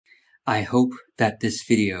I hope that this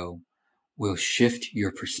video will shift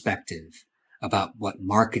your perspective about what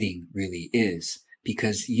marketing really is,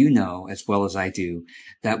 because you know as well as I do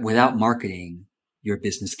that without marketing, your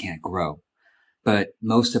business can't grow. But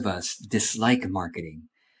most of us dislike marketing,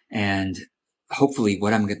 and hopefully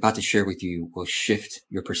what I'm about to share with you will shift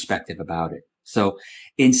your perspective about it. So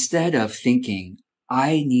instead of thinking,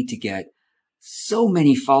 I need to get so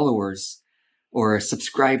many followers or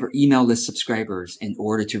email list subscribers in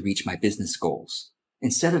order to reach my business goals,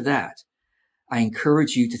 instead of that, I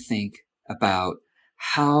encourage you to think about,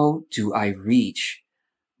 how do I reach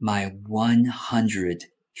my 100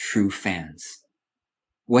 true fans?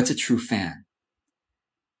 What's a true fan?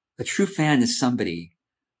 A true fan is somebody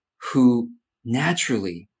who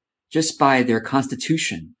naturally, just by their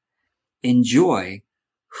constitution, enjoy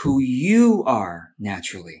who you are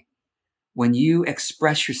naturally. When you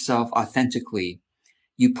express yourself authentically,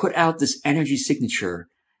 you put out this energy signature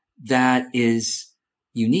that is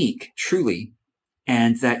unique, truly,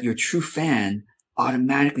 and that your true fan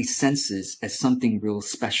automatically senses as something real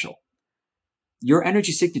special. Your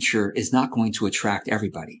energy signature is not going to attract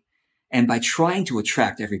everybody. And by trying to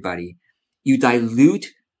attract everybody, you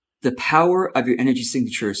dilute the power of your energy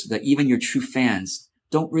signature so that even your true fans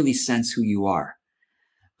don't really sense who you are.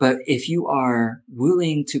 But if you are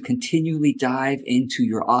willing to continually dive into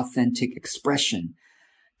your authentic expression,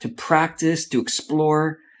 to practice, to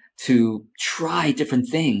explore, to try different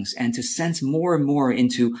things, and to sense more and more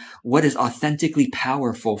into what is authentically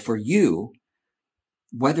powerful for you,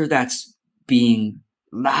 whether that's being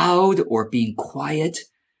loud or being quiet,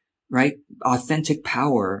 right? Authentic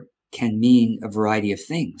power can mean a variety of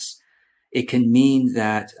things. It can mean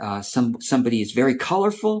that somebody is very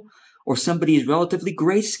colorful, or somebody is relatively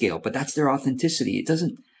grayscale, but that's their authenticity. It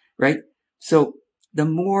doesn't, right? So the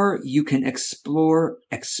more you can explore,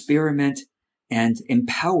 experiment, and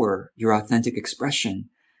empower your authentic expression,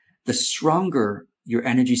 the stronger your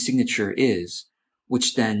energy signature is,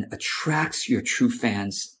 which then attracts your true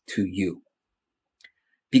fans to you.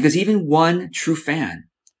 Because even one true fan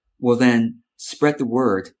will then spread the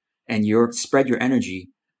word and spread your energy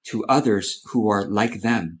to others who are like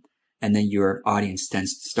them. And then your audience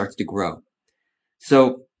starts to grow.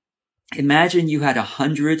 So imagine you had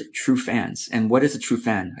 100 true fans. And what is a true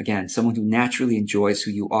fan? Again, someone who naturally enjoys who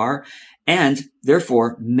you are. And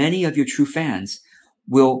therefore, many of your true fans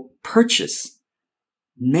will purchase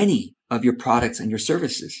many of your products and your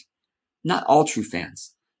services. Not all true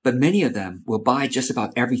fans, but many of them will buy just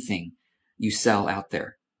about everything you sell out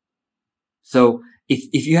there. So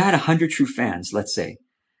if you had 100 true fans, let's say,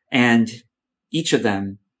 and each of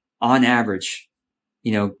them on average,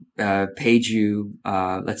 paid you,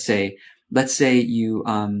 let's say you,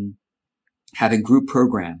 have a group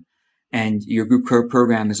program, and your group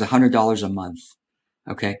program is $100 a month.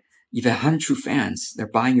 Okay. You've had 100 true fans. They're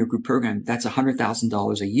buying your group program. That's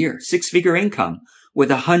 $100,000 a year, 6-figure income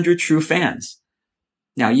with 100 true fans.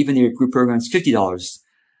 Now, even your group program is $50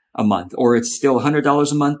 a month, or it's still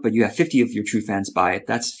 $100 a month, but you have 50 of your true fans buy it.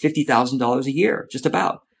 That's $50,000 a year, just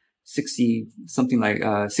about.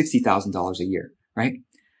 $60,000 a year, right?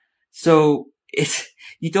 So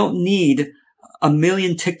you don't need 1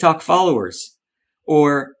 million TikTok followers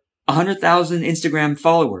or 100,000 Instagram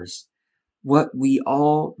followers. What we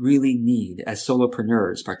all really need as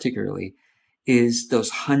solopreneurs, particularly, is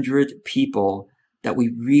those 100 people that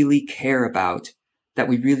we really care about, that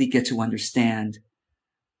we really get to understand,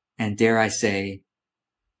 and dare I say,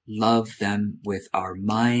 love them with our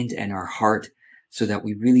mind and our heart, so that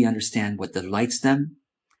we really understand what delights them,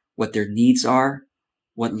 what their needs are,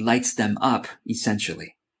 what lights them up,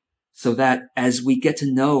 essentially. So that as we get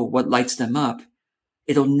to know what lights them up,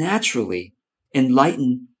 it'll naturally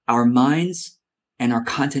enlighten our minds and our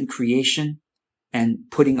content creation and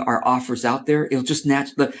putting our offers out there. It'll just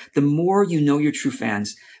the more you know your true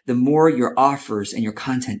fans, the more your offers and your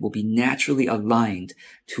content will be naturally aligned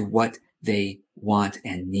to what they want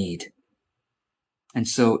and need. And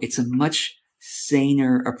so it's a much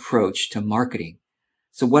saner approach to marketing.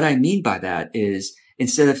 So what I mean by that is,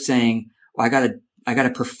 instead of saying, well, I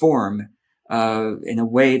gotta perform, in a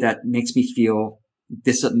way that makes me feel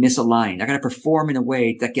misaligned. I gotta perform in a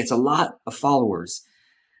way that gets a lot of followers,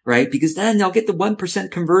 right? Because then they'll get the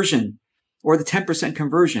 1% conversion or the 10%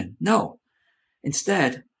 conversion. No.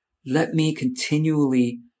 Instead, let me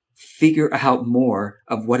continually figure out more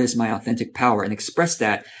of what is my authentic power and express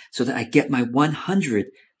that so that I get my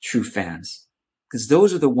 100 true fans. Because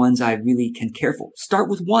those are the ones I really can care for. Start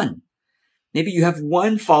with one. Maybe you have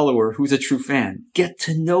one follower who's a true fan. Get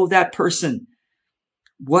to know that person.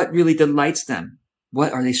 What really delights them?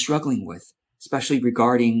 What are they struggling with? Especially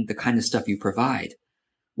regarding the kind of stuff you provide.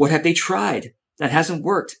 What have they tried that hasn't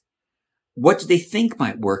worked? What do they think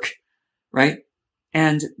might work? Right?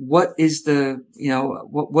 And what is the,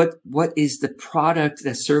 what is the product,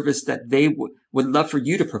 the service that they would love for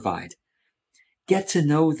you to provide? Get to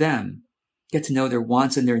know them, get to know their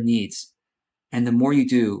wants and their needs. And the more you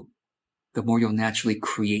do, the more you'll naturally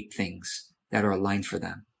create things that are aligned for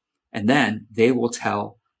them. And then they will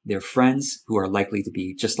tell their friends who are likely to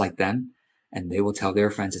be just like them, and they will tell their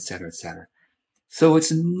friends, et cetera, et cetera. So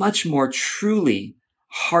it's a much more truly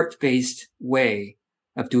heart-based way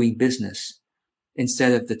of doing business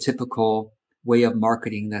instead of the typical way of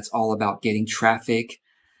marketing that's all about getting traffic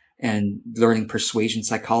and learning persuasion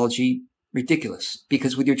psychology. Ridiculous.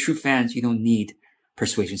 Because with your true fans, you don't need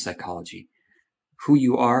persuasion psychology. Who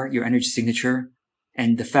you are, your energy signature,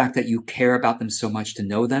 and the fact that you care about them so much to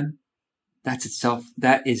know them, that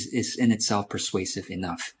is in itself persuasive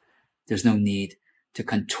enough. There's no need to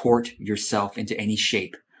contort yourself into any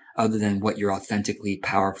shape other than what you're authentically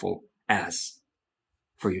powerful as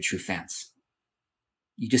for your true fans.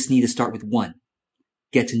 You just need to start with one.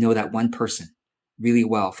 Get to know that one person really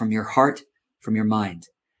well from your heart, from your mind,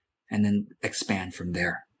 and then expand from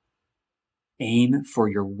there. Aim for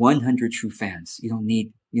your 100 true fans. You don't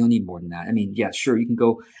need more than that. I mean, yeah, sure, you can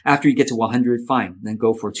go after you get to 100, fine. Then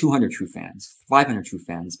go for 200 true fans, 500 true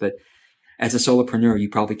fans. But as a solopreneur, you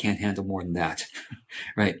probably can't handle more than that,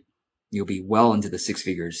 right? You'll be well into the six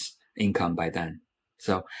figures income by then.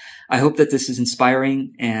 So I hope that this is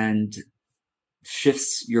inspiring and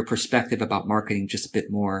shifts your perspective about marketing just a bit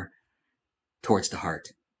more towards the heart.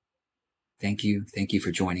 Thank you. Thank you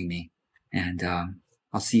for joining me. And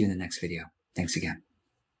I'll see you in the next video. Thanks again.